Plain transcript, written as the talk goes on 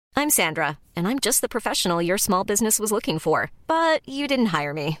I'm Sandra, and I'm just the professional your small business was looking for. But you didn't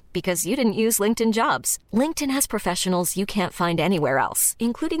hire me because you didn't use LinkedIn Jobs. LinkedIn has professionals you can't find anywhere else,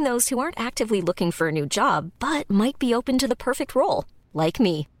 including those who aren't actively looking for a new job, but might be open to the perfect role, like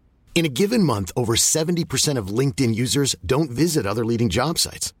me. In a given month, over 70% of LinkedIn users don't visit other leading job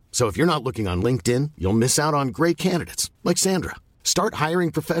sites. So if you're not looking on LinkedIn, you'll miss out on great candidates like Sandra. Start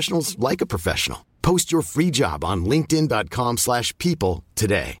hiring professionals like a professional. Post your free job on linkedin.com/people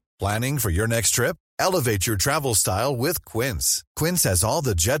today. Planning for your next trip? Elevate your travel style with Quince. Quince has all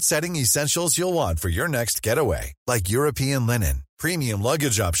the jet-setting essentials you'll want for your next getaway, like European linen, premium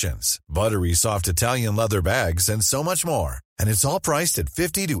luggage options, buttery soft Italian leather bags, and so much more. And it's all priced at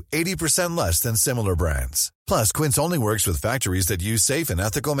 50 to 80% less than similar brands. Plus, Quince only works with factories that use safe and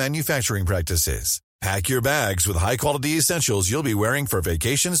ethical manufacturing practices. Pack your bags with high-quality essentials you'll be wearing for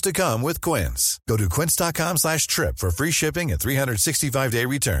vacations to come with Quince. Go to quince.com/trip for free shipping and 365-day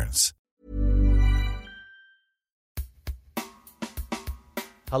returns.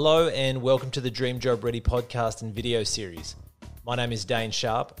 Hello and welcome to the Dream Job Ready podcast and video series. My name is Dane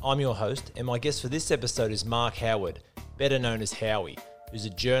Sharp, I'm your host, and my guest for this episode is Mark Howard, better known as Howie, who's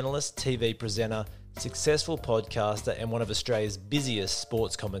a journalist, TV presenter, successful podcaster, and one of Australia's busiest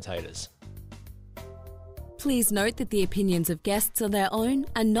sports commentators. Please note that the opinions of guests are their own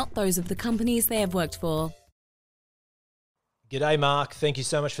and not those of the companies they have worked for. G'day, Mark. Thank you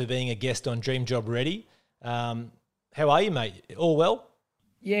so much for being a guest on Dream Job Ready. How are you, mate? All well?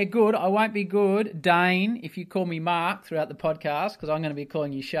 Yeah, good. I won't be good, Dane, if you call me Mark throughout the podcast, because I'm going to be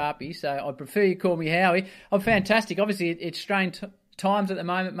calling you Sharpie, so I prefer you call me Howie. I'm fantastic. Obviously, it's strange times at the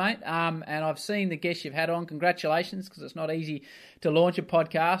moment, mate, and I've seen the guests you've had on. Congratulations, because it's not easy to launch a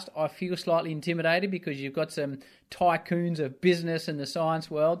podcast. I feel slightly intimidated because you've got some tycoons of business and the science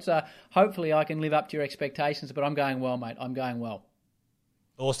world, so hopefully I can live up to your expectations, but I'm going well, mate. I'm going well.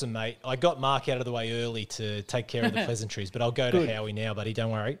 Awesome, mate. I got Mark out of the way early to take care of the pleasantries, but I'll go to Howie now, buddy. Don't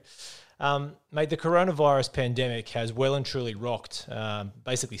worry. Mate, the coronavirus pandemic has well and truly rocked,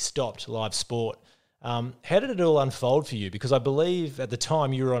 basically stopped live sport. How did it all unfold for you? Because I believe at the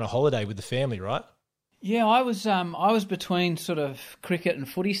time you were on a holiday with the family, right? Yeah, I was between sort of cricket and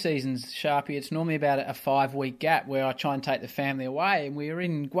footy seasons, Sharpie. It's normally about a 5-week gap where I try and take the family away. And we were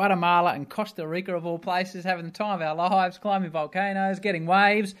in Guatemala and Costa Rica, of all places, having the time of our lives, climbing volcanoes, getting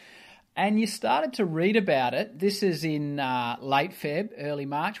waves. And you started to read about it. This is in late Feb, early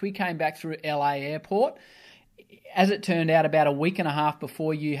March. We came back through LA airport. As it turned out, about a week and a half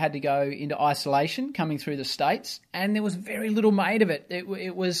before you had to go into isolation coming through the States, and there was very little made of it.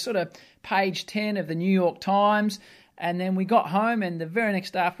 It was sort of page 10 of the New York Times, and then we got home, and the very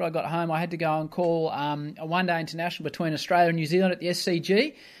next day after I got home, I had to go and call a one-day international between Australia and New Zealand at the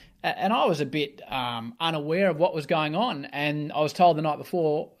SCG, and I was a bit unaware of what was going on, and I was told the night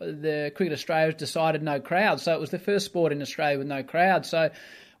before the Cricket Australia decided no crowd, so it was the first sport in Australia with no crowd, so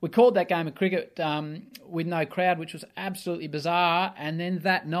we called that game of cricket with no crowd, which was absolutely bizarre. And then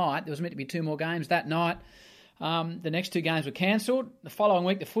that night, there was meant to be 2 more games that night. The next 2 games were cancelled. The following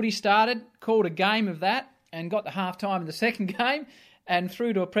week, the footy started, called a game of that, and got to half-time in the second game, and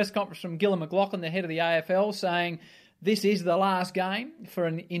through to a press conference from Gillon McLachlan, the head of the AFL, saying this is the last game for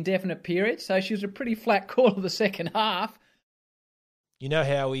an indefinite period. So she was a pretty flat call of the second half. You know,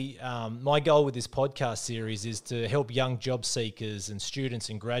 Howie, my goal with this podcast series is to help young job seekers and students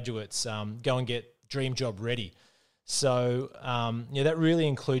and graduates go and get Dream Job Ready. So, that really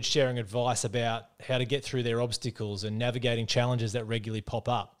includes sharing advice about how to get through their obstacles and navigating challenges that regularly pop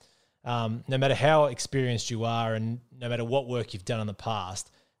up. No matter how experienced you are and no matter what work you've done in the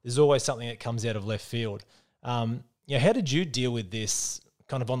past, there's always something that comes out of left field. How did you deal with this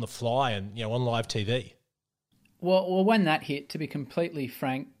kind of on the fly and, on live TV? Well, when that hit, to be completely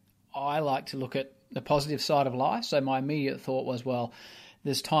frank, I like to look at the positive side of life. So my immediate thought was, well,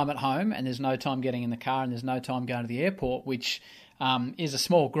 there's time at home and there's no time getting in the car and there's no time going to the airport, which is a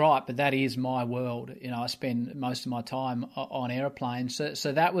small gripe, but that is my world. I spend most of my time on aeroplanes.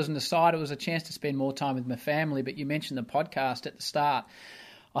 So that was an aside. It was a chance to spend more time with my family. But you mentioned the podcast at the start.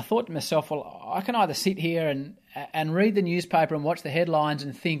 I thought to myself, well, I can either sit here and read the newspaper and watch the headlines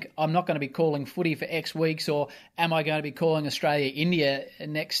and think I'm not going to be calling footy for X weeks, or am I going to be calling Australia-India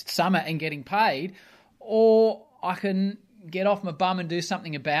next summer and getting paid, or I can get off my bum and do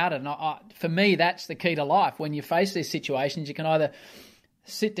something about it. And for me, that's the key to life. When you face these situations, you can either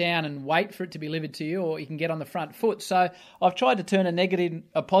sit down and wait for it to be delivered to you, or you can get on the front foot. So I've tried to turn a negative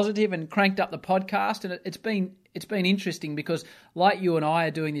a positive and cranked up the podcast, and it's been interesting because, like you and I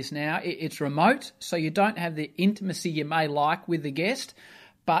are doing this now, it's remote, so you don't have the intimacy you may like with the guest,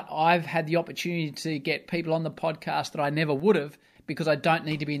 but I've had the opportunity to get people on the podcast that I never would have because I don't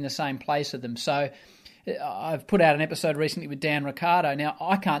need to be in the same place with them. So I've put out an episode recently with Dan Ricciardo. Now,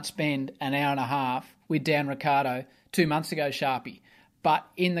 I can't spend an hour and a half with Dan Ricciardo 2 months ago, Sharpie. But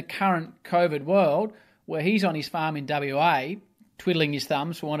in the current COVID world, where he's on his farm in WA, twiddling his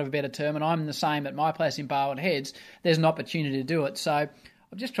thumbs, for want of a better term, and I'm the same at my place in Barwon Heads, there's an opportunity to do it. So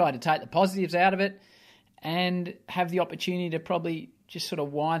I've just tried to take the positives out of it and have the opportunity to probably just sort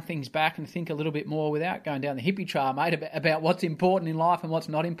of wind things back and think a little bit more without going down the hippie trail, mate, about what's important in life and what's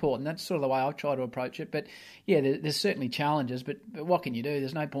not important. That's sort of the way I've tried to approach it. But yeah, there's certainly challenges, but what can you do?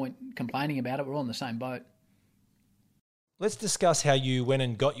 There's no point complaining about it. We're all in the same boat. Let's discuss how you went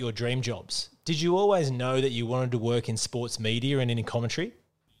and got your dream jobs. Did you always know that you wanted to work in sports media and in commentary?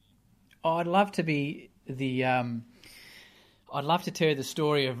 I'd love to be I'd love to tell you the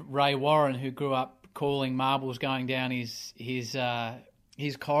story of Ray Warren, who grew up calling marbles going down his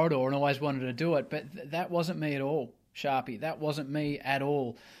corridor and always wanted to do it. But that wasn't me at all, Sharpie. That wasn't me at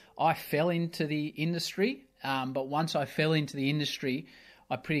all. I fell into the industry, but once I fell into the industry,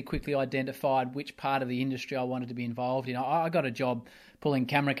 I pretty quickly identified which part of the industry I wanted to be involved in. I got a job pulling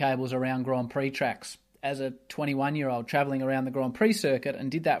camera cables around Grand Prix tracks as a 21-year-old, travelling around the Grand Prix circuit,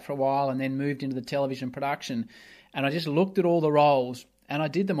 and did that for a while and then moved into the television production. And I just looked at all the roles and I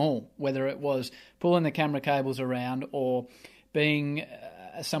did them all, whether it was pulling the camera cables around or being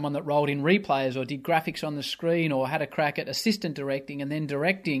someone that rolled in replays or did graphics on the screen or had a crack at assistant directing and then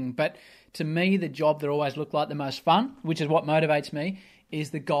directing. But to me, the job that always looked like the most fun, which is what motivates me,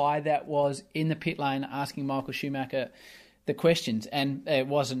 is the guy that was in the pit lane asking Michael Schumacher the questions. And it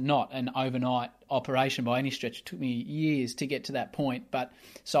wasn't not an overnight operation by any stretch. It took me years to get to that point. But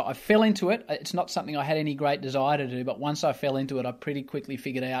so I fell into it. It's not something I had any great desire to do, but once I fell into it, I pretty quickly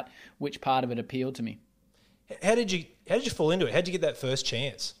figured out which part of it appealed to me. How did you fall into it? How did you get that first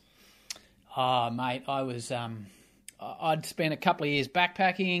chance? Oh, mate, I'd spent a couple of years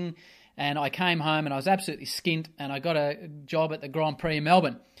backpacking, and I came home and I was absolutely skint, and I got a job at the Grand Prix in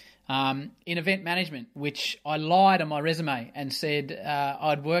Melbourne in event management, which I lied on my resume and said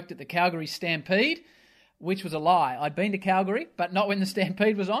I'd worked at the Calgary Stampede, which was a lie. I'd been to Calgary, but not when the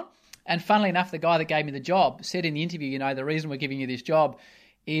Stampede was on. And funnily enough, the guy that gave me the job said in the interview, the reason we're giving you this job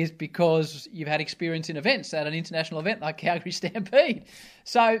is because you've had experience in events at an international event like Calgary Stampede.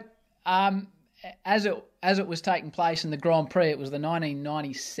 So as it was taking place in the Grand Prix, it was the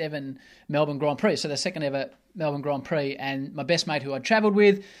 1997 Melbourne Grand Prix, so the second ever Melbourne Grand Prix, and my best mate who I'd travelled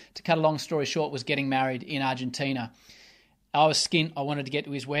with, to cut a long story short, was getting married in Argentina. I was skint, I wanted to get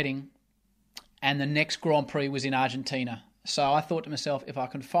to his wedding, and the next Grand Prix was in Argentina. So I thought to myself, if I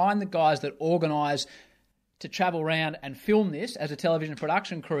can find the guys that organise to travel around and film this as a television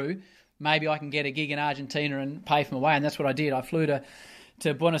production crew, maybe I can get a gig in Argentina and pay for my way, and that's what I did. I flew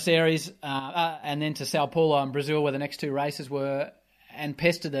to Buenos Aires and then to Sao Paulo in Brazil, where the next two races were, and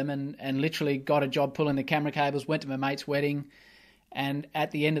pestered them and literally got a job pulling the camera cables, went to my mate's wedding, and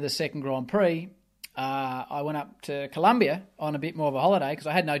at the end of the second Grand Prix, I went up to Colombia on a bit more of a holiday because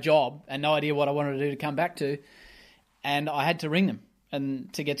I had no job and no idea what I wanted to do to come back to, and I had to ring them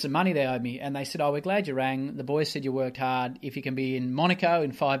and to get some money they owed me. And they said, we're glad you rang. The boys said you worked hard. If you can be in Monaco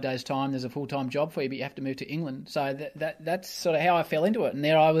in 5 days' time, there's a full-time job for you, but you have to move to England. So that's sort of how I fell into it. And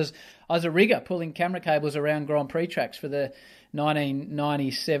there I was a rigger pulling camera cables around Grand Prix tracks for the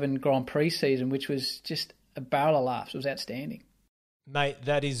 1997 Grand Prix season, which was just a barrel of laughs. It was outstanding. Mate,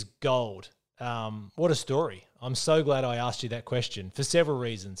 that is gold. What a story. I'm so glad I asked you that question for several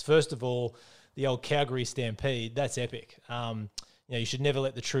reasons. First of all, the old Calgary Stampede, that's epic. You should never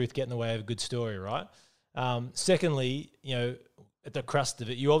let the truth get in the way of a good story, right? Secondly, at the crust of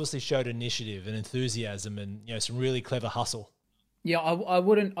it, you obviously showed initiative and enthusiasm and, some really clever hustle. Yeah, I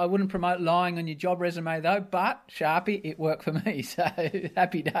wouldn't promote lying on your job resume though, but Sharpie, it worked for me. So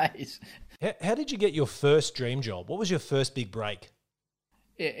happy days. How did you get your first dream job? What was your first big break?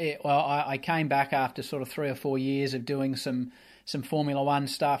 Well, I came back after sort of 3 or 4 years of doing some Formula One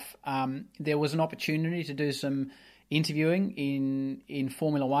stuff. There was an opportunity to do some interviewing in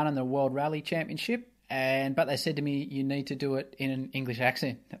Formula One and the World Rally Championship, but they said to me, you need to do it in an English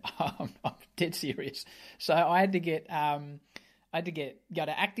accent. I'm dead serious. So I had to go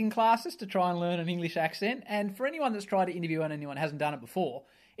to acting classes to try and learn an English accent. And for anyone that's tried to interview and anyone hasn't done it before,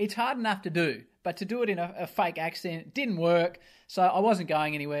 it's hard enough to do. But to do it in a fake accent didn't work. So I wasn't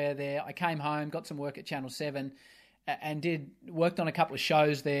going anywhere there. I came home, got some work at Channel 7, and worked on a couple of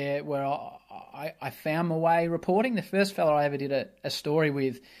shows there where I found my way reporting. The first fella I ever did a story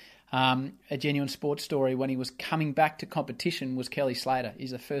with, a genuine sports story when he was coming back to competition, was Kelly Slater.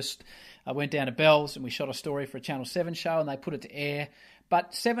 He's the first. I went down to Bells and we shot a story for a Channel 7 show and they put it to air.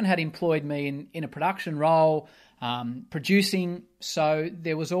 But 7 had employed me in a production role producing. So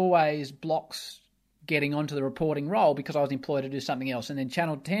there was always blocks getting onto the reporting role because I was employed to do something else. And then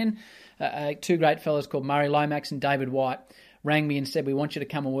Channel 10, two great fellas called Murray Lomax and David White rang me and said, we want you to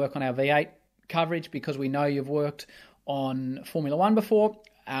come and work on our V8 coverage because we know you've worked on Formula One before.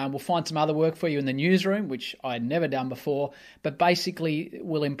 We'll find some other work for you in the newsroom, which I had never done before, but basically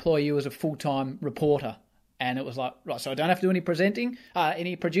we'll employ you as a full-time reporter. And it was like, right, so I don't have to do any presenting,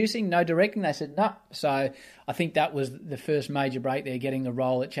 any producing, no directing. They said, no. So I think that was the first major break there, getting the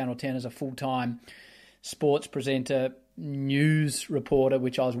role at Channel 10 as a full-time sports presenter, news reporter,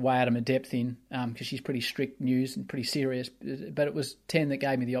 which I was way out of my depth in because she's pretty strict news and pretty serious. But it was 10 that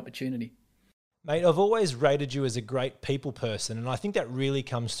gave me the opportunity. Mate, I've always rated you as a great people person, and I think that really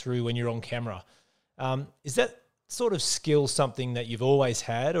comes through when you're on camera. Is that sort of skill something that you've always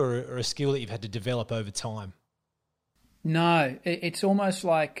had or a skill that you've had to develop over time? No, it's almost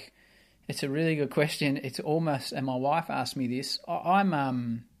like, it's a really good question. It's almost, and my wife asked me this,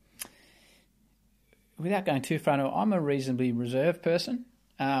 I'm, without going too far, I'm a reasonably reserved person.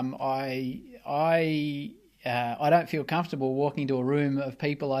 I don't feel comfortable walking into a room of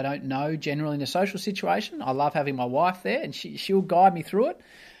people I don't know generally in a social situation. I love having my wife there and she'll guide me through it.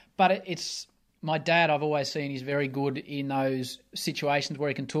 But it's my dad, I've always seen, he's very good in those situations where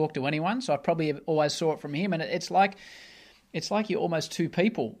he can talk to anyone. So I probably always saw it from him. And it's like you're almost two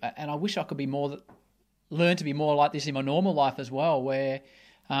people. And I wish I could be learn to be more like this in my normal life as well, where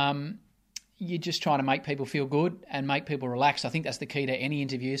you're just trying to make people feel good and make people relax. I think that's the key to any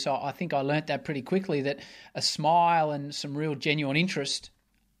interview. So I think I learnt that pretty quickly, that a smile and some real genuine interest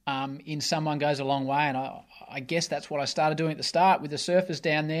in someone goes a long way. And I guess that's what I started doing at the start with the surfers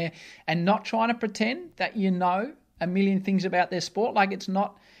down there, and not trying to pretend that you know a million things about their sport. Like it's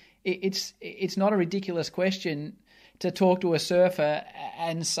not a ridiculous question to talk to a surfer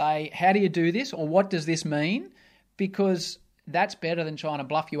and say, how do you do this? Or what does this mean? Because that's better than trying to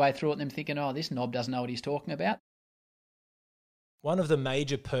bluff your way through it and them thinking, oh, this knob doesn't know what he's talking about. One of the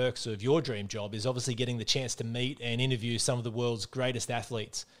major perks of your dream job is obviously getting the chance to meet and interview some of the world's greatest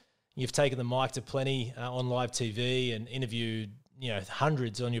athletes. You've taken the mic to plenty on live TV and interviewed,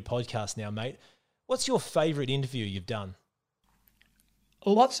 hundreds on your podcast now, mate. What's your favourite interview you've done?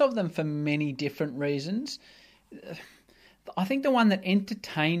 Lots of them for many different reasons. I think the one that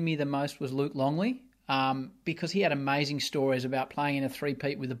entertained me the most was Luke Longley. Because he had amazing stories about playing in a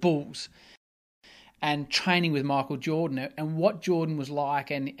three-peat with the Bulls and training with Michael Jordan and what Jordan was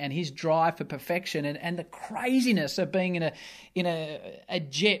like and his drive for perfection and the craziness of being in a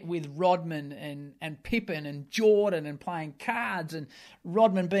jet with Rodman and Pippen and Jordan and playing cards and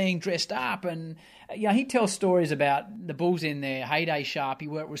Rodman being dressed up. And he tells stories about the Bulls in their heyday Sharpie,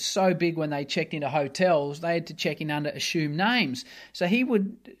 where it was so big when they checked into hotels, they had to check in under assumed names. So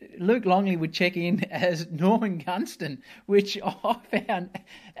Luke Longley would check in as Norman Gunston, which I found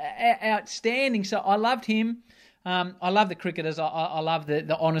outstanding. So I loved him. I love the cricketers. I love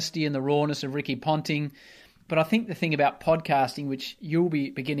the honesty and the rawness of Ricky Ponting. But I think the thing about podcasting, which you'll be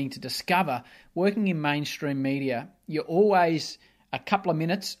beginning to discover, working in mainstream media, you're always a couple of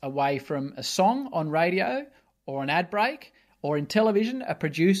minutes away from a song on radio or an ad break, or in television, a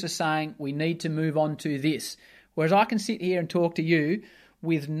producer saying, we need to move on to this. Whereas I can sit here and talk to you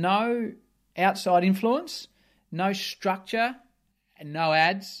with no outside influence, no structure, and no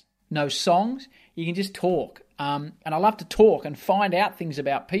ads, no songs. You can just talk. And I love to talk and find out things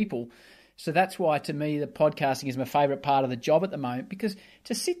about people. So that's why, to me, the podcasting is my favourite part of the job at the moment, because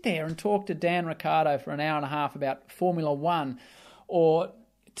to sit there and talk to Dan Ricciardo for an hour and a half about Formula One, or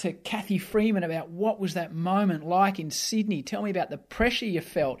to Kathy Freeman about what was that moment like in Sydney, tell me about the pressure you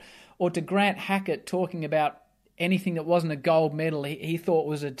felt, or to Grant Hackett talking about anything that wasn't a gold medal he thought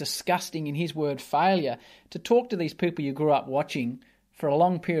was a disgusting, in his word, failure. To talk to these people you grew up watching for a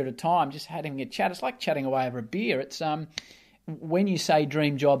long period of time, just having a chat, it's like chatting away over a beer. It's when you say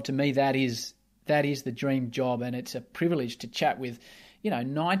dream job, to me, that is the dream job, and it's a privilege to chat with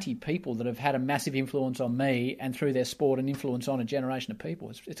 90 people that have had a massive influence on me and through their sport and influence on a generation of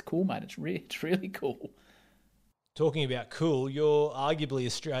people. It's cool, mate. It's really cool. Talking about cool, you're arguably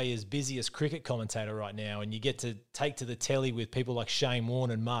Australia's busiest cricket commentator right now, and you get to take to the telly with people like Shane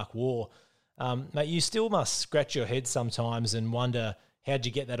Warne and Mark Waugh. Mate, you still must scratch your head sometimes and wonder, how'd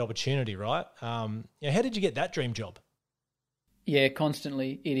you get that opportunity, right? How did you get that dream job? Yeah,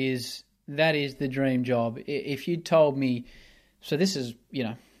 constantly. That is the dream job. If you'd told me, so this is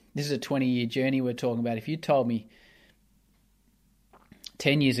a 20-year journey we're talking about. If you told me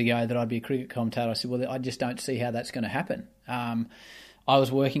 10 years ago that I'd be a cricket commentator, I said, well, I just don't see how that's going to happen. I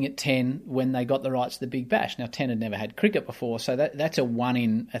was working at 10 when they got the rights to the Big Bash. Now, 10 had never had cricket before, so that's a 1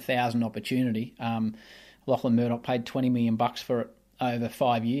 in 1,000 opportunity. Lachlan Murdoch paid $20 million for it over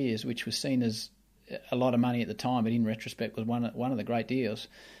 5 years, which was seen as a lot of money at the time, but in retrospect was one of the great deals,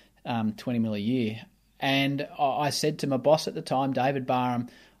 $20 million a year. And I said to my boss at the time, David Barham,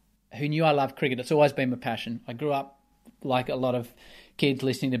 who knew I loved cricket. It's always been my passion. I grew up like a lot of kids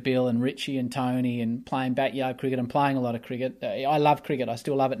listening to Bill and Richie and Tony and playing backyard cricket and playing a lot of cricket. I love cricket. I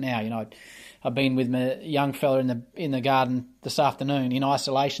still love it now. You know, I've been with my young fella in the garden this afternoon in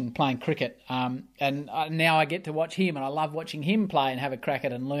isolation playing cricket. And now I get to watch him, and I love watching him play and have a crack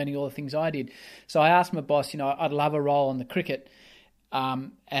at it and learning all the things I did. So I asked my boss, you know, I'd love a role on the cricket.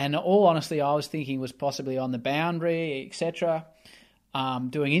 And all honestly, I was thinking was possibly on the boundary, etc.,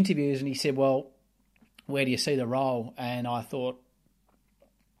 doing interviews. And he said, well, where do you see the role? And I thought,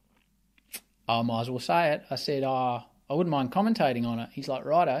 I might as well say it. I said, I wouldn't mind commentating on it. He's like,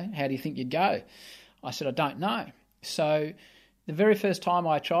 righto, how do you think you'd go? I said, I don't know. So the very first time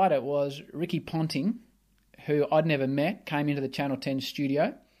I tried it was Ricky Ponting, who I'd never met, came into the Channel 10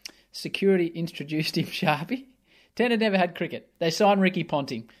 studio. Security introduced him, Sharpie. 10 had never had cricket. They signed Ricky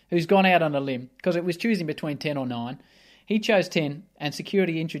Ponting, who's gone out on a limb, because it was choosing between 10 or 9. He chose 10, and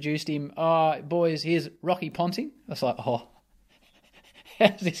security introduced him, boys, here's Rocky Ponting. I was like,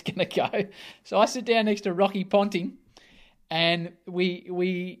 how's this going to go? So I sit down next to Rocky Ponting, and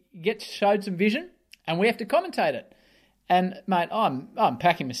we get showed some vision, and we have to commentate it. And, mate, I'm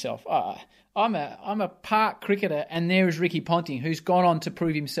packing myself. I'm a park cricketer, and there is Ricky Ponting, who's gone on to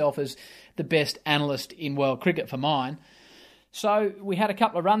prove himself as the best analyst in world cricket for mine. So we had a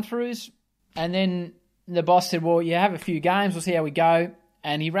couple of run-throughs, and then the boss said, well, you have a few games, we'll see how we go.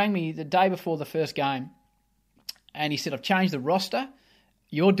 And he rang me the day before the first game, and he said, I've changed the roster.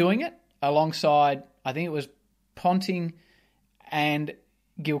 You're doing it alongside, I think it was Ponting and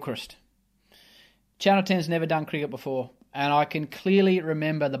Gilchrist. Channel 10's never done cricket before, and I can clearly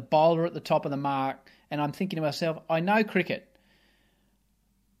remember the bowler at the top of the mark, and I'm thinking to myself, I know cricket.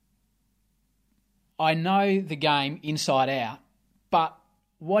 I know the game inside out, but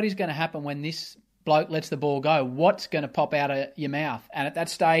what is going to happen when this bloke lets the ball go? What's going to pop out of your mouth? And at that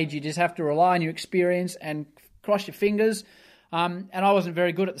stage, you just have to rely on your experience and cross your fingers. And I wasn't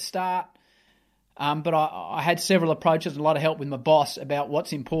very good at the start, but I had several approaches and a lot of help with my boss about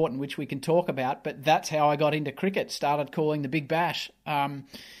what's important, which we can talk about. But that's how I got into cricket, started calling the Big Bash. And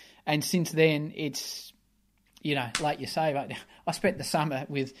since then, it's, you know, like you say, I spent the summer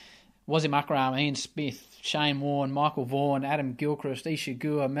with Wasim Akram, Ian Smith, Shane Warne, Michael Vaughan, Adam Gilchrist, Isha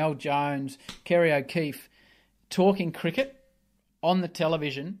Guha, Mel Jones, Kerry O'Keefe, talking cricket on the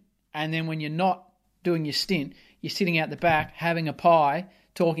television. And then when you're not doing your stint, you're sitting out the back having a pie,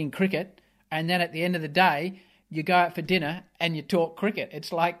 talking cricket. And then at the end of the day, you go out for dinner and you talk cricket.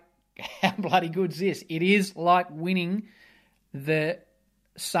 It's like, how bloody good's this? It is like winning the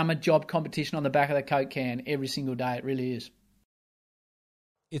summer job competition on the back of the Coke can every single day. It really is.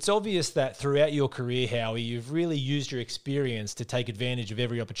 It's obvious that throughout your career, Howie, you've really used your experience to take advantage of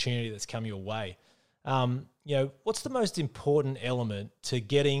every opportunity that's come your way. What's the most important element to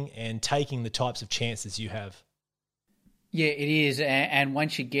getting and taking the types of chances you have? Yeah, it is. And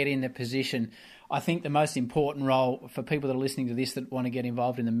once you get in the position, I think the most important role for people that are listening to this that want to get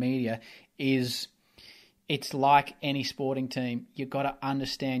involved in the media is it's like any sporting team. You've got to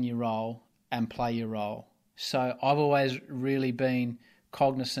understand your role and play your role. So I've always really been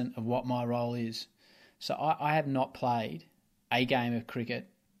cognizant of what my role is. So I have not played a game of cricket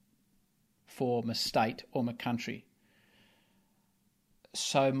for my state or my country.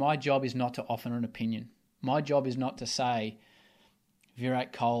 So my job is not to offer an opinion. My job is not to say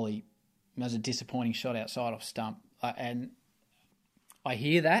Virat Kohli has a disappointing shot outside off stump. And I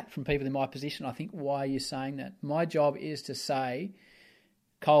hear that from people in my position. I think, why are you saying that? My job is to say,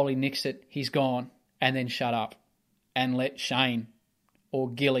 Kohli nicks it, he's gone, and then shut up and let Shane or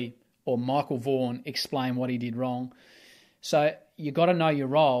Gilly or Michael Vaughan explain what he did wrong. So you got to know your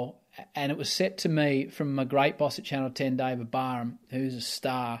role. And it was set to me from my great boss at Channel 10, David Barham, who's a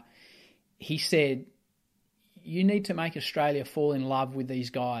star. He said, you need to make Australia fall in love with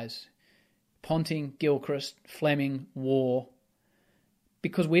these guys, Ponting, Gilchrist, Fleming, Waugh,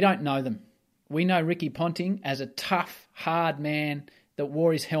 because we don't know them. We know Ricky Ponting as a tough, hard man that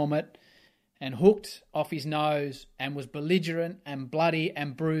wore his helmet and hooked off his nose and was belligerent and bloody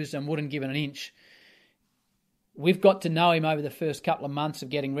and bruised and wouldn't give it an inch. We've got to know him over the first couple of months of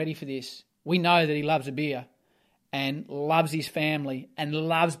getting ready for this. We know that he loves a beer and loves his family and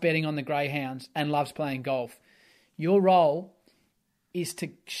loves betting on the greyhounds and loves playing golf. Your role is to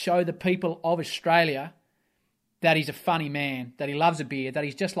show the people of Australia that he's a funny man, that he loves a beer, that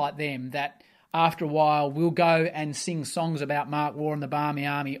he's just like them, that after a while we'll go and sing songs about Mark Waugh and the Barmy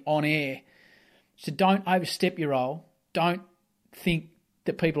Army on air. So don't overstep your role. Don't think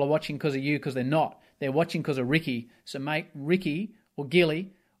that people are watching because of you, because they're not. They're watching because of Ricky. So make Ricky or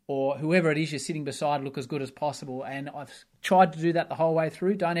Gilly or whoever it is you're sitting beside look as good as possible. And I've tried to do that the whole way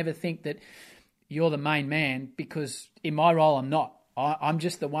through. Don't ever think that you're the main man, because in my role I'm not. I'm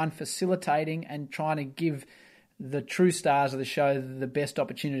just the one facilitating and trying to give the true stars of the show the best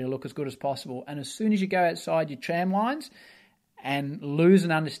opportunity to look as good as possible. And as soon as you go outside your tram lines and lose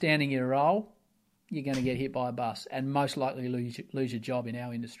an understanding of your role, you're going to get hit by a bus and most likely lose your job in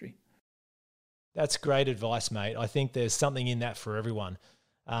our industry. That's great advice, mate. I think there's something in that for everyone.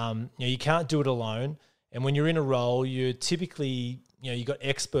 You can't do it alone. And when you're in a role, you're typically, you've got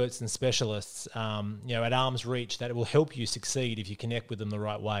experts and specialists, at arm's reach that will help you succeed if you connect with them the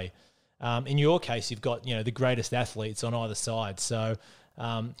right way. In your case, you've got, the greatest athletes on either side. So,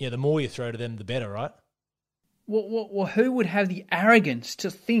 the more you throw to them, the better, right? Well, who would have the arrogance to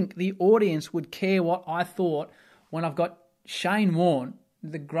think the audience would care what I thought when I've got Shane Warne,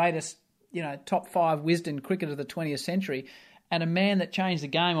 the greatest, top 5 Wisden cricketer of the 20th century, and a man that changed the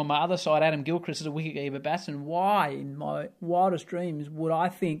game on my other side, Adam Gilchrist, is a wicketkeeper batsman? Why, in my wildest dreams, would I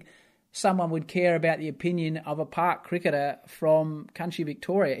think someone would care about the opinion of a park cricketer from country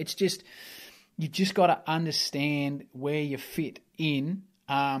Victoria? It's just, you just got to understand where you fit in.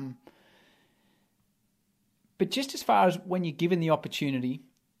 But just as far as when you're given the opportunity,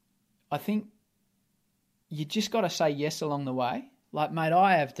 I think you just got to say yes along the way. Like, mate,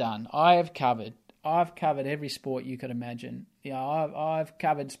 I've covered every sport you could imagine. I've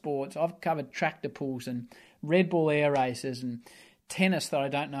covered sports. I've covered tractor pulls and Red Bull air races and tennis that I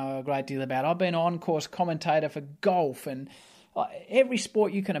don't know a great deal about. I've been on-course commentator for golf and every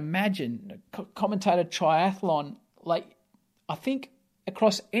sport you can imagine. Commentator triathlon. Like, I think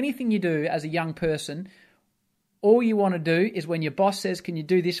across anything you do as a young person, all you want to do is when your boss says, can you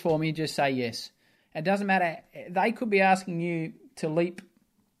do this for me, just say yes. It doesn't matter. They could be asking you to leap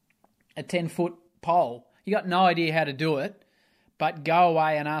a 10-foot pole. You got no idea how to do it, but go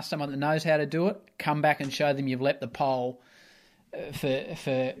away and ask someone that knows how to do it. Come back and show them you've leapt the pole.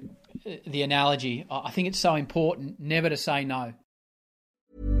 For the analogy, I think it's so important never to say no.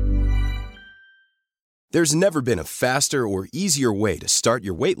 There's never been a faster or easier way to start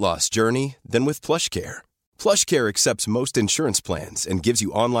your weight loss journey than with PlushCare. PlushCare accepts most insurance plans and gives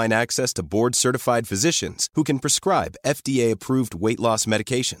you online access to board-certified physicians who can prescribe FDA-approved weight loss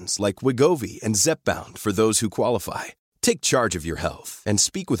medications like Wegovy and Zepbound for those who qualify. Take charge of your health and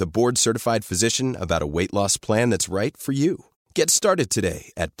speak with a board-certified physician about a weight loss plan that's right for you. Get started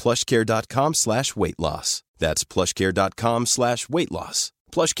today at plushcare.com/weightloss. That's plushcare.com/weightloss.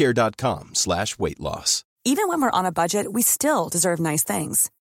 plushcare.com/weightloss. Even when we're on a budget, we still deserve nice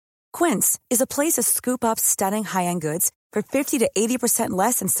things. Quince is a place to scoop up stunning high-end goods for 50 to 80%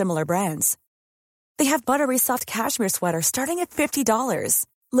 less than similar brands. They have buttery soft cashmere sweaters starting at $50,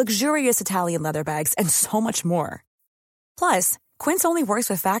 luxurious Italian leather bags, and so much more. Plus, Quince only works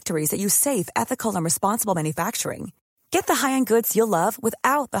with factories that use safe, ethical, and responsible manufacturing. Get the high-end goods you'll love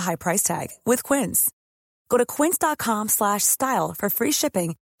without the high price tag with Quince. Go to quince.com/style for free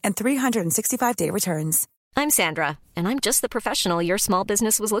shipping and 365-day returns. I'm Sandra, and I'm just the professional your small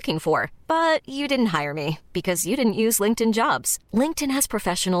business was looking for. But you didn't hire me because you didn't use LinkedIn Jobs. LinkedIn has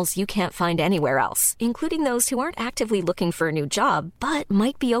professionals you can't find anywhere else, including those who aren't actively looking for a new job, but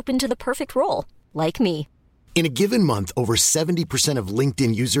might be open to the perfect role, like me. In a given month, over 70% of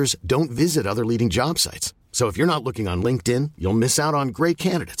LinkedIn users don't visit other leading job sites. So if you're not looking on LinkedIn, you'll miss out on great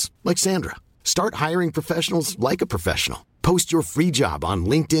candidates like Sandra. Start hiring professionals like a professional. Post your free job on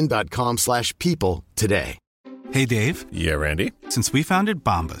linkedin.com/people today. Hey, Dave. Yeah, Randy. Since we founded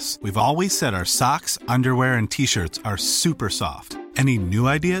Bombas, we've always said our socks, underwear, and T-shirts are super soft. Any new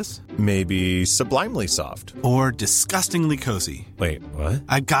ideas? Maybe sublimely soft. Or disgustingly cozy. Wait, what?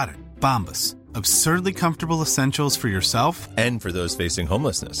 I got it. Bombas. Absurdly comfortable essentials for yourself and for those facing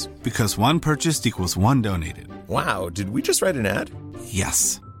homelessness. Because one purchased equals one donated. Wow, did we just write an ad?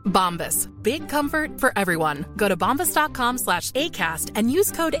 Yes. Bombas. Big comfort for everyone. Go to bombas.com/ACAST and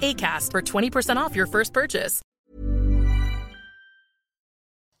use code ACAST for 20% off your first purchase.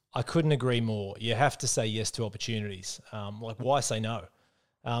 I couldn't agree more. You have to say yes to opportunities. Why say no?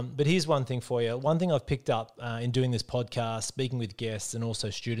 But here's one thing for you. One thing I've picked up in doing this podcast, speaking with guests and also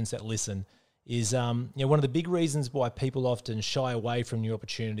students that listen, is one of the big reasons why people often shy away from new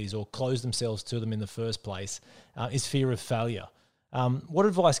opportunities or close themselves to them in the first place is fear of failure. What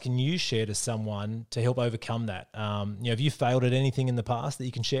advice can you share to someone to help overcome that? Have you failed at anything in the past that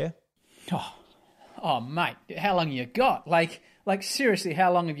you can share? Oh, mate, how long you got? Like seriously,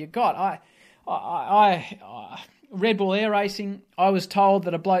 how long have you got? Red Bull Air Racing, I was told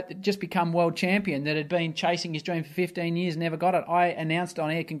that a bloke that just become world champion that had been chasing his dream for 15 years never got it. I announced on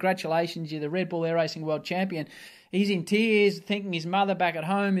air, congratulations, you're the Red Bull Air Racing world champion. He's in tears, thinking his mother back at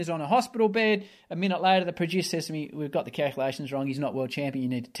home is on a hospital bed. A minute later, the producer says to me, we've got the calculations wrong. He's not world champion. You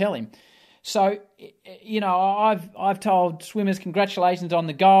need to tell him. So, I've told swimmers, congratulations on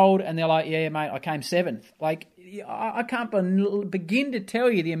the gold. And they're like, yeah, mate, I came 7th. Like, I can't begin to tell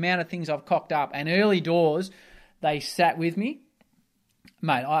you the amount of things I've cocked up. And early doors, they sat with me.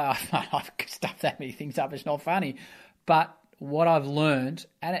 Mate, I've stuffed that many things up. It's not funny. But what I've learned,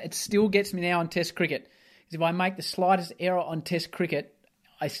 and it still gets me now on Test cricket, is if I make the slightest error on Test cricket,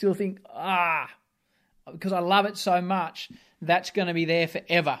 I still think, because I love it so much, that's going to be there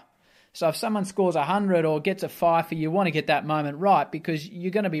forever. So if someone scores 100 or gets a fifer, you want to get that moment right because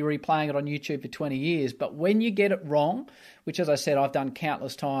you're going to be replaying it on YouTube for 20 years. But when you get it wrong, which, as I said, I've done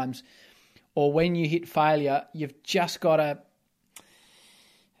countless times, or when you hit failure, you've just got to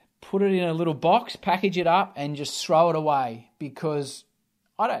put it in a little box, package it up, and just throw it away because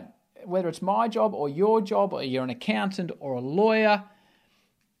whether it's my job or your job or you're an accountant or a lawyer,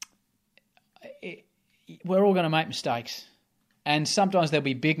 we're all going to make mistakes. And sometimes there'll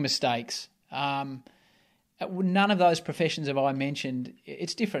be big mistakes. None of those professions have I mentioned.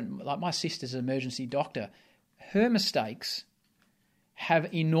 It's different. Like my sister's an emergency doctor. Her mistakes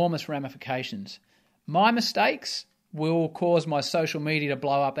have enormous ramifications. My mistakes will cause my social media to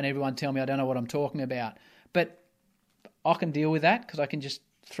blow up and everyone tell me I don't know what I'm talking about. But I can deal with that because I can just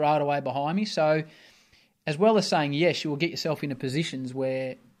throw it away behind me. So as well as saying yes, you will get yourself into positions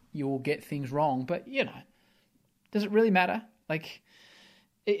where you will get things wrong. But, does it really matter? Like,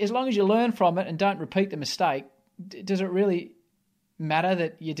 as long as you learn from it and don't repeat the mistake, does it really matter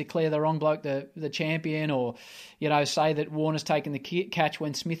that you declare the wrong bloke the champion or, say that Warner's taking the catch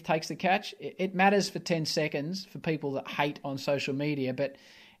when Smith takes the catch? It matters for 10 seconds for people that hate on social media, but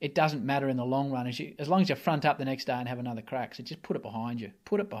it doesn't matter in the long run as long as you front up the next day and have another crack. So just put it behind you.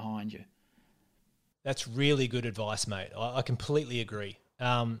 Put it behind you. That's really good advice, mate. I completely agree.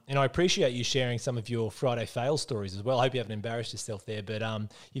 And I appreciate you sharing some of your Friday fail stories as well. I hope you haven't embarrassed yourself there, but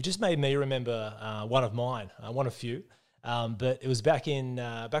you've just made me remember one of mine, one of few. But it was back when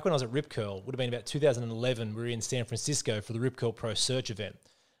I was at Rip Curl. Would have been about 2011. We were in San Francisco for the Rip Curl Pro Search event.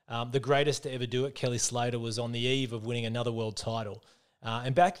 The greatest to ever do it, Kelly Slater, was on the eve of winning another world title.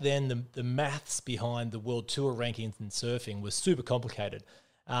 And back then, the maths behind the World Tour rankings in surfing was super complicated.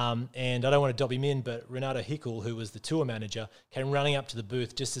 And I don't want to dob him in, but Renato Hickel, who was the tour manager, came running up to the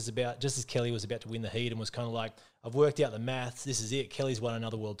booth just as Kelly was about to win the heat and was kind of like, I've worked out the maths. This is it. Kelly's won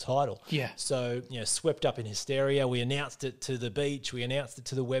another world title. Yeah. So, swept up in hysteria. We announced it to the beach. We announced it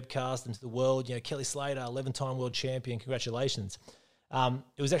to the webcast and to the world. Kelly Slater, 11-time world champion. Congratulations.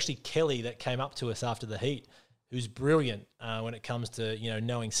 It was actually Kelly that came up to us after the heat, who's brilliant when it comes to,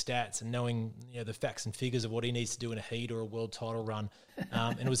 knowing stats and knowing, the facts and figures of what he needs to do in a heat or a world title run.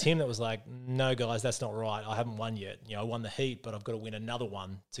 And it was him that was like, no, guys, that's not right. I haven't won yet. I won the heat, but I've got to win another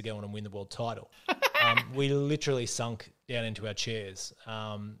one to go on and win the world title. We literally sunk down into our chairs.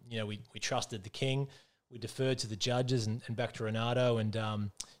 We trusted the king. We deferred to the judges and back to Renato, and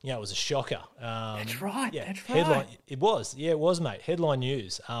it was a shocker. That's right. Yeah, that's headline. right. It was, mate. Headline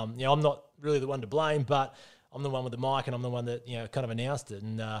news. I'm not really the one to blame, but I'm the one with the mic, and I'm the one that kind of announced it.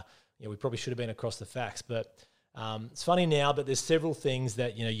 And we probably should have been across the facts, but it's funny now. But there's several things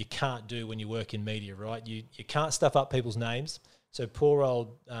that you can't do when you work in media, right? You can't stuff up people's names. So poor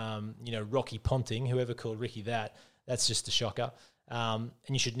old Rocky Ponting, whoever called Ricky that's just a shocker. And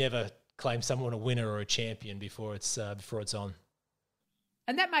you should never claim someone a winner or a champion before it's on.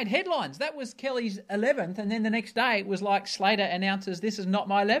 And that made headlines. That was Kelly's 11th, and then the next day it was like Slater announces, "This is not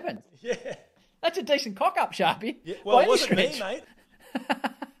my 11th." Yeah. That's a decent cock-up, Sharpie. Yeah, well, it wasn't me, mate.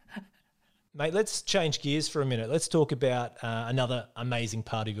 Mate, let's change gears for a minute. Let's talk about another amazing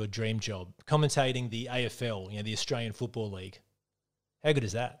part of your dream job, commentating the AFL, the Australian Football League. How good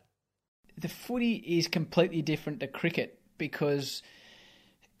is that? The footy is completely different to cricket because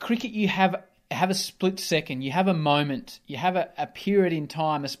cricket you have a split second, you have a moment, you have a period in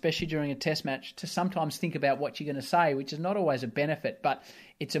time, especially during a test match, to sometimes think about what you're going to say, which is not always a benefit, but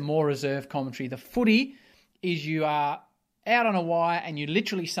it's a more reserved commentary. The footy is you are out on a wire and you're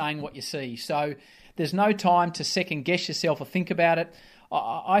literally saying what you see. So there's no time to second guess yourself or think about it.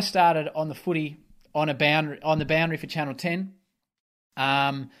 I started on the footy on the boundary for Channel 10.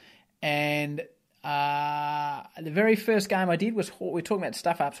 The very first game I did was, we're talking about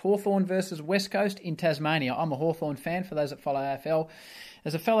stuff-ups, Hawthorn versus West Coast in Tasmania. I'm a Hawthorn fan, for those that follow AFL.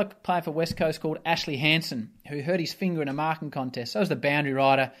 There's a fella playing for West Coast called Ashley Hansen who hurt his finger in a marking contest. So as the boundary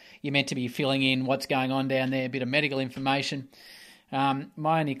rider, you're meant to be filling in what's going on down there, a bit of medical information.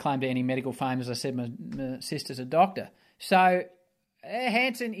 My only claim to any medical fame, as I said, my sister's a doctor. So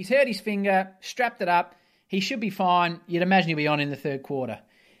Hansen, he's hurt his finger, strapped it up. He should be fine. You'd imagine he'll be on in the third quarter.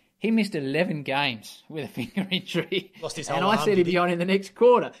 He missed 11 games with a finger injury. Lost his whole and arm. I said he'd be on in the next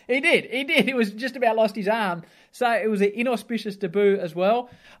quarter. He did. He was just about lost his arm. So it was an inauspicious debut as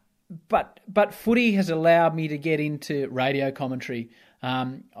well. But footy has allowed me to get into radio commentary.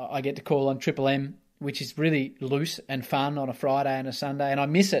 I get to call on Triple M, which is really loose and fun on a Friday and a Sunday. And I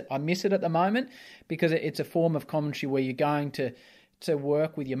miss it. I miss it at the moment because it's a form of commentary where you're going to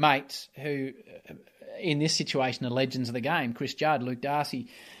work with your mates who, in this situation, are legends of the game. Chris Judd, Luke Darcy,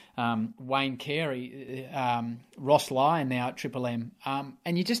 Wayne Carey, Ross Lyon now at Triple M.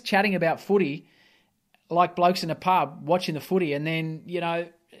 And you're just chatting about footy like blokes in a pub watching the footy, and then,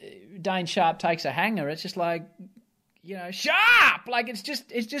 Dane Sharp takes a hanger. It's just like, Sharp! Like, it's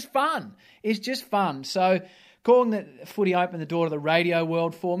just fun. It's just fun. So calling the footy opened the door to the radio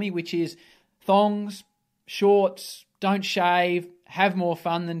world for me, which is thongs, shorts, don't shave, have more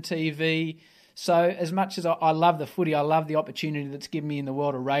fun than TV. So as much as I love the footy, I love the opportunity that's given me in the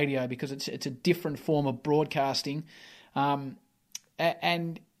world of radio because it's a different form of broadcasting. And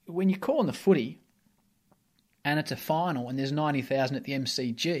when you call on the footy and it's a final and there's 90,000 at the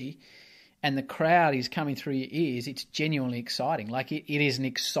MCG and the crowd is coming through your ears, it's genuinely exciting. Like it is an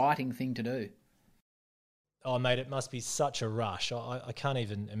exciting thing to do. Oh, mate, it must be such a rush. I can't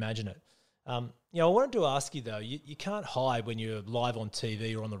even imagine it. I wanted to ask you, though, you can't hide when you're live on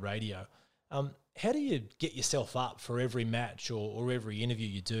TV or on the radio. How do you get yourself up for every match or every interview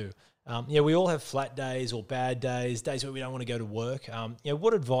you do? We all have flat days or bad days where we don't want to go to work.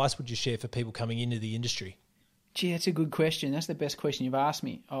 What advice would you share for people coming into the industry? Gee, that's a good question. That's the best question you've asked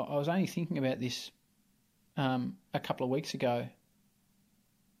me. I was only thinking about this a couple of weeks ago.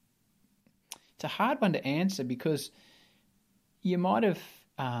 It's a hard one to answer because you might have...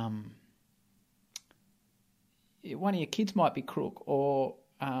 one of your kids might be crook, or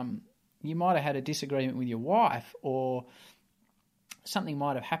you might have had a disagreement with your wife, or something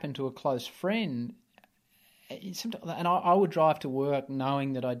might have happened to a close friend. And I would drive to work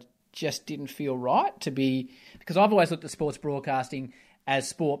knowing that I just didn't feel right to be... Because I've always looked at sports broadcasting as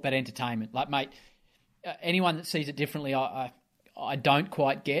sport but entertainment. Like, mate, anyone that sees it differently, I don't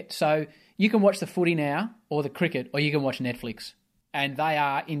quite get. So you can watch the footy now or the cricket, or you can watch Netflix. And they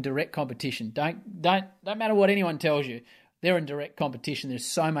are in direct competition. Don't matter what anyone tells you. They're in direct competition. There's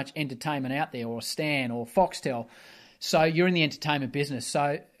so much entertainment out there, or Stan or Foxtel. So you're in the entertainment business.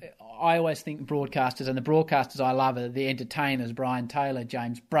 So I always think broadcasters, and the broadcasters I love are the entertainers, Brian Taylor,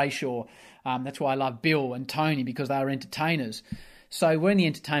 James Brayshaw. That's why I love Bill and Tony, because they are entertainers. So we're in the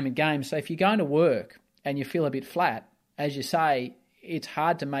entertainment game. So if you're going to work and you feel a bit flat, as you say, it's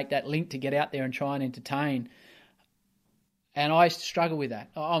hard to make that link to get out there and try and entertain. And I struggle with that.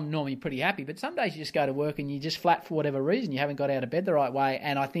 I'm normally pretty happy, but some days you just go to work and you're just flat for whatever reason. You haven't got out of bed the right way.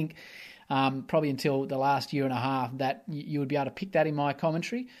 And I think probably until the last year and a half that you would be able to pick that in my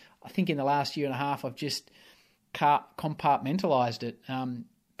commentary. I think in the last year and a half I've just compartmentalised it.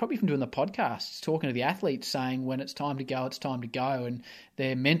 Probably from doing the podcasts, talking to the athletes, saying when it's time to go, it's time to go, and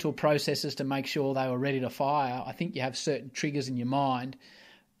their mental processes to make sure they were ready to fire. I think you have certain triggers in your mind,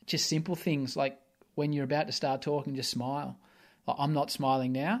 just simple things like when you're about to start talking, just smile. I'm not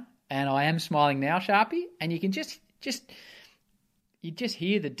smiling now, and I am smiling now, Sharpie, and you can just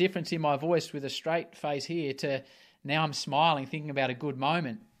hear the difference in my voice with a straight face here to now I'm smiling, thinking about a good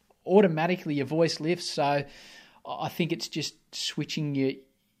moment. Automatically your voice lifts, so I think it's just switching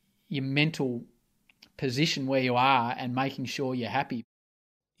your mental position where you are and making sure you're happy.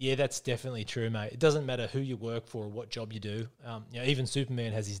 Yeah, that's definitely true, mate. It doesn't matter who you work for or what job you do. Even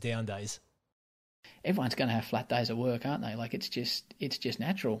Superman has his down days. Everyone's going to have flat days at work, aren't they? Like it's just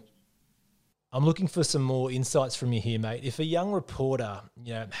natural. I'm looking for some more insights from you here, mate. If a young reporter,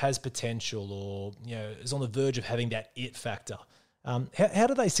 has potential or, is on the verge of having that it factor, how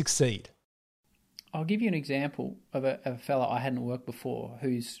do they succeed? I'll give you an example of a fella I hadn't worked before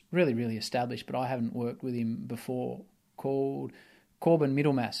who's really, really established, but I haven't worked with him before, called Corbin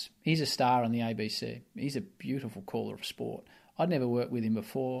Middlemass. He's a star on the ABC. He's a beautiful caller of sport. I'd never worked with him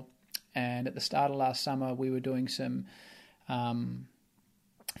before. And at the start of last summer, we were doing some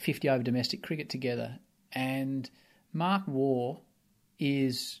 50 over domestic cricket together. And Mark Waugh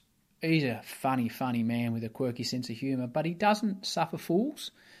he's a funny man with a quirky sense of humour, but he doesn't suffer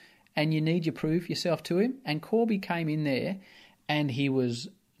fools, and you need to prove yourself to him. And Corby came in there and he was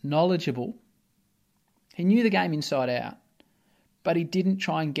knowledgeable. He knew the game inside out, but he didn't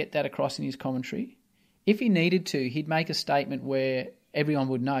try and get that across in his commentary. If he needed to, he'd make a statement where everyone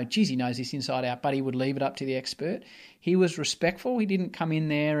would know, geez, he knows this inside out, but he would leave it up to the expert. He was respectful. He didn't come in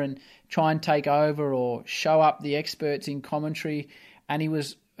there and try and take over or show up the experts in commentary. And he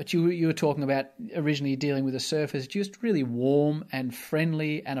was, you were talking about originally dealing with the surfers, just really warm and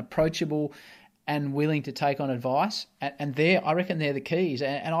friendly and approachable and willing to take on advice. And there, I reckon they're the keys.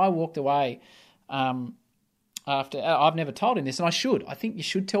 And I walked away after, I've never told him this, and I should. I think you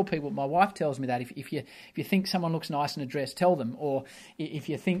should tell people. My wife tells me that if you think someone looks nice in a dress, tell them. Or if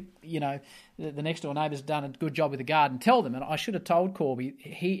you think, the next door neighbour's done a good job with the garden, tell them. And I should have told Corby.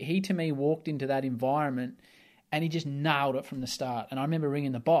 He to me walked into that environment and he just nailed it from the start. And I remember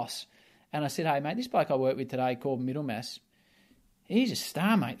ringing the boss and I said, hey, mate, this bloke I work with today called Middlemass, he's a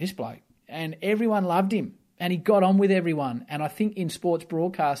star, mate, this bloke. And everyone loved him and he got on with everyone. And I think in sports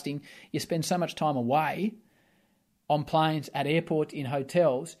broadcasting, you spend so much time away on planes, at airports, in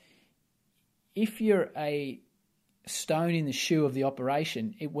hotels. If you're a stone in the shoe of the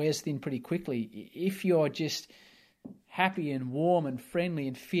operation, it wears thin pretty quickly. If you're just happy and warm and friendly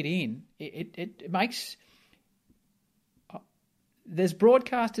and fit in, it makes... There's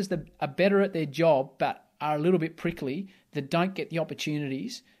broadcasters that are better at their job but are a little bit prickly, that don't get the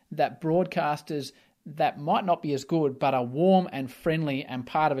opportunities, that broadcasters that might not be as good but are warm and friendly and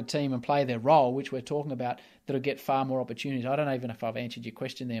part of a team and play their role, which we're talking about, that'll get far more opportunities. I don't even know if I've answered your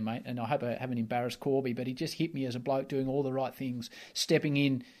question there, mate, and I hope I haven't embarrassed Corby, but he just hit me as a bloke doing all the right things, stepping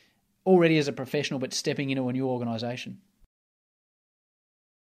in already as a professional but stepping into a new organisation.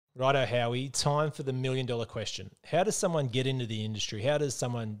 Righto, Howie, time for the $1 million question. How does someone get into the industry? How does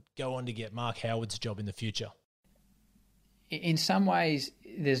someone go on to get Mark Howard's job in the future? In some ways,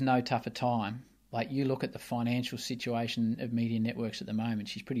 there's no tougher time. Like, you look at the financial situation of media networks at the moment,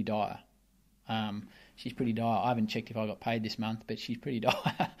 she's pretty dire. She's pretty dire. I haven't checked if I got paid this month, but she's pretty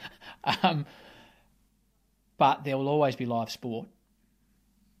dire. But there will always be live sport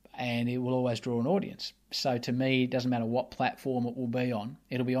and it will always draw an audience. So to me, it doesn't matter what platform it will be on.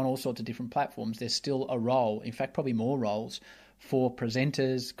 It'll be on all sorts of different platforms. There's still a role, in fact, probably more roles, for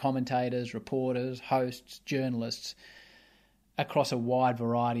presenters, commentators, reporters, hosts, journalists across a wide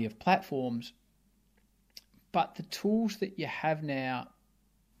variety of platforms. But the tools that you have now,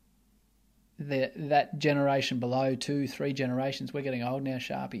 that generation below, 2-3 generations, we're getting old now,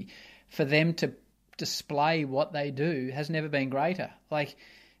 Sharpie, for them to display what they do has never been greater. Like,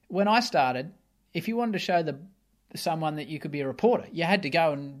 when I started, if you wanted to show someone that you could be a reporter, you had to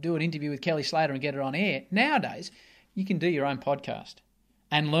go and do an interview with Kelly Slater and get it on air. Nowadays, you can do your own podcast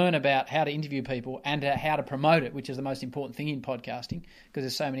and learn about how to interview people and how to promote it, which is the most important thing in podcasting because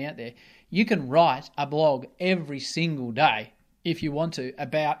there's so many out there. You can write a blog every single day, if you want to,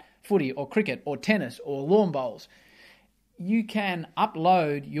 about footy or cricket or tennis or lawn bowls. You can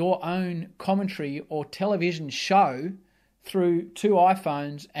upload your own commentary or television show through 2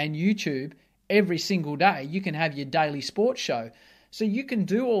 iPhones and YouTube every single day. You can have your daily sports show. So you can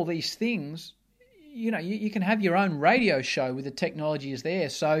do all these things. You can have your own radio show with the technology is there.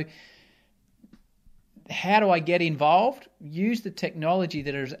 So how do I get involved? Use the technology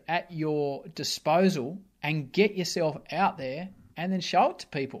that is at your disposal and get yourself out there and then show it to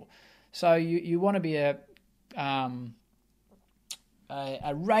people. So you want to be a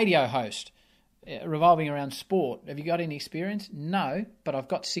radio host revolving around sport. Have you got any experience? No, but I've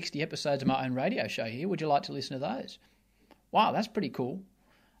got 60 episodes of my own radio show here. Would you like to listen to those? Wow, that's pretty cool.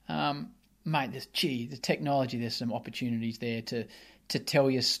 Mate, the technology, there's some opportunities there to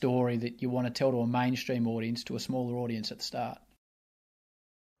tell your story that you want to tell to a mainstream audience, to a smaller audience at the start.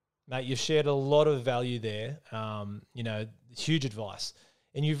 Mate, you've shared a lot of value there, huge advice.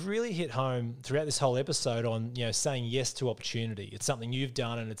 And you've really hit home throughout this whole episode on, saying yes to opportunity. It's something you've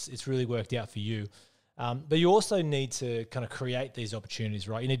done and it's really worked out for you. But you also need to kind of create these opportunities,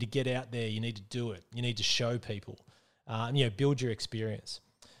 right? You need to get out there. You need to do it. You need to show people, build your experience.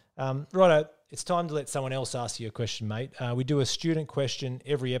 Righto, it's time to let someone else ask you a question, mate. We do a student question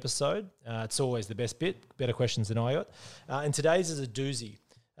every episode. It's always the best bit, better questions than I got. And today's is a doozy.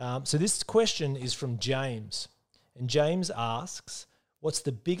 So this question is from James. And James asks, what's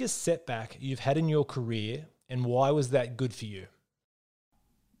the biggest setback you've had in your career and why was that good for you?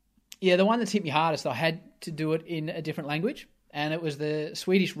 Yeah, the one that's hit me hardest, I had to do it in a different language, and it was the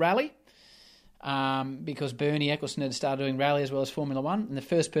Swedish rally, because Bernie Ecclestone had started doing rally as well as Formula One, and the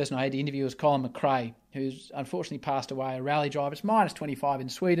first person I had to interview was Colin McRae, who's unfortunately passed away, a rally driver. It's minus 25 in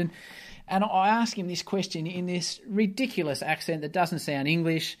Sweden, and I asked him this question in this ridiculous accent that doesn't sound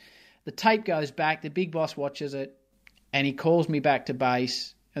English. The tape goes back, the big boss watches it, and he calls me back to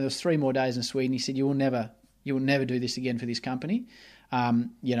base, and there was 3 more days in Sweden. He said, you will never You will never do this again for this company.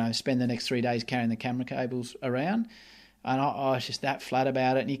 Spend the next 3 days carrying the camera cables around. And I was just that flat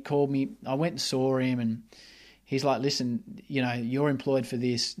about it. And he called me. I went and saw him, and he's like, listen, you're employed for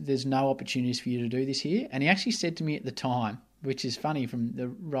this. There's no opportunities for you to do this here. And he actually said to me at the time, which is funny from the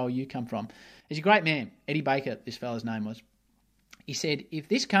role you come from, he's a great man. Eddie Baker, this fella's name was. He said, if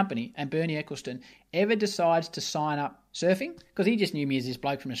this company and Bernie Eccleston ever decides to sign up surfing, because he just knew me as this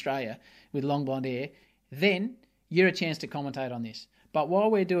bloke from Australia with long blonde hair, then you're a chance to commentate on this. But while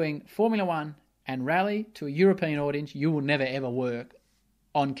we're doing Formula One and rally to a European audience, you will never ever work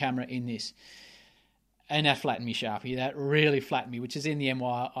on camera in this. And that flattened me, Sharpie. That really flattened me, which is in the end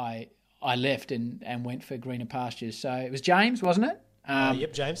why I left and went for greener pastures. So it was James, wasn't it?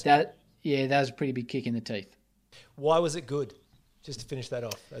 Yep, James. That was a pretty big kick in the teeth. Why was it good? Just to finish that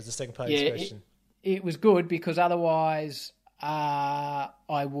off as the second part of this question. It was good because otherwise I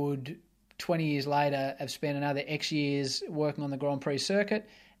would, 20 years later, have spent another X years working on the Grand Prix circuit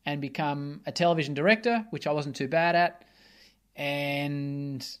and become a television director, which I wasn't too bad at.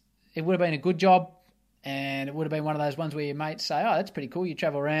 And it would have been a good job, and it would have been one of those ones where your mates say, oh, that's pretty cool. You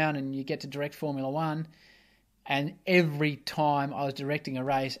travel around and you get to direct Formula One. And every time I was directing a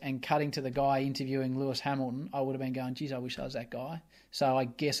race and cutting to the guy interviewing Lewis Hamilton, I would have been going, geez, I wish I was that guy. So I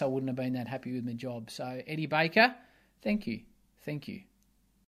guess I wouldn't have been that happy with my job. So Eddie Baker, thank you. Thank you.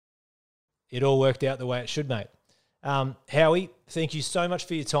 It all worked out the way it should, mate. Howie, thank you so much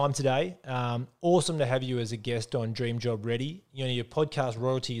for your time today. Awesome to have you as a guest on Dream Job Ready. Your podcast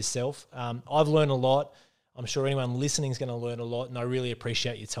royalty yourself. I've learned a lot. I'm sure anyone listening is going to learn a lot, and I really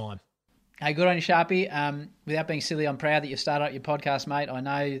appreciate your time. Hey, good on you, Sharpie. Without being silly, I'm proud that you started up your podcast, mate. I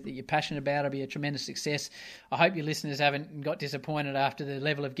know that you're passionate about it. It'll be a tremendous success. I hope your listeners haven't got disappointed after the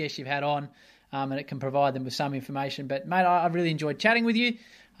level of guests you've had on, and it can provide them with some information. But, mate, I've really enjoyed chatting with you,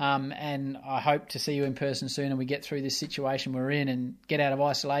 and I hope to see you in person soon and we get through this situation we're in and get out of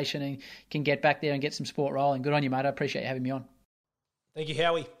isolation and can get back there and get some sport rolling. Good on you, mate. I appreciate you having me on. Thank you,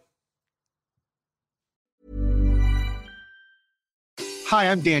 Howie. Hi,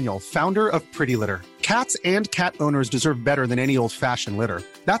 I'm Daniel, founder of Pretty Litter. Cats and cat owners deserve better than any old-fashioned litter.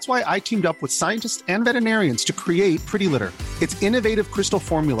 That's why I teamed up with scientists and veterinarians to create Pretty Litter. Its innovative crystal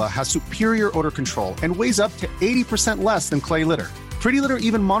formula has superior odor control and weighs up to 80% less than clay litter. Pretty Litter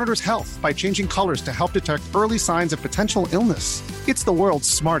even monitors health by changing colors to help detect early signs of potential illness. It's the world's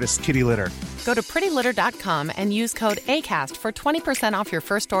smartest kitty litter. Go to prettylitter.com and use code ACAST for 20% off your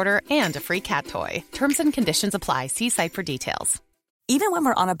first order and a free cat toy. Terms and conditions apply. See site for details. Even when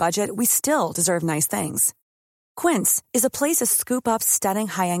we're on a budget, we still deserve nice things. Quince is a place to scoop up stunning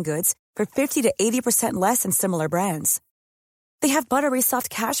high-end goods for 50 to 80% less than similar brands. They have buttery soft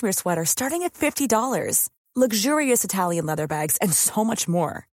cashmere sweaters starting at $50, luxurious Italian leather bags, and so much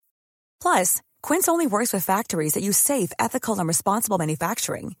more. Plus, Quince only works with factories that use safe, ethical, and responsible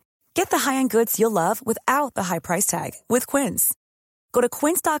manufacturing. Get the high-end goods you'll love without the high price tag with Quince. Go to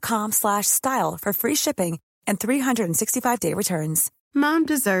quince.com/style for free shipping and 365-day returns. Mom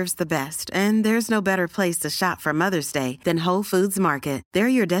deserves the best, and there's no better place to shop for Mother's Day than Whole Foods Market. They're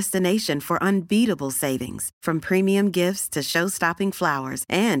your destination for unbeatable savings, from premium gifts to show-stopping flowers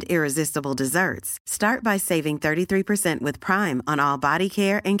and irresistible desserts. Start by saving 33% with Prime on all body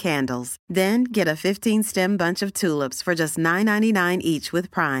care and candles. Then get a 15-stem bunch of tulips for just $9.99 each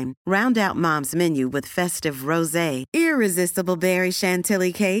with Prime. Round out Mom's menu with festive rosé, irresistible berry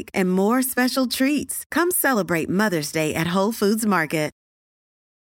chantilly cake, and more special treats. Come celebrate Mother's Day at Whole Foods Market.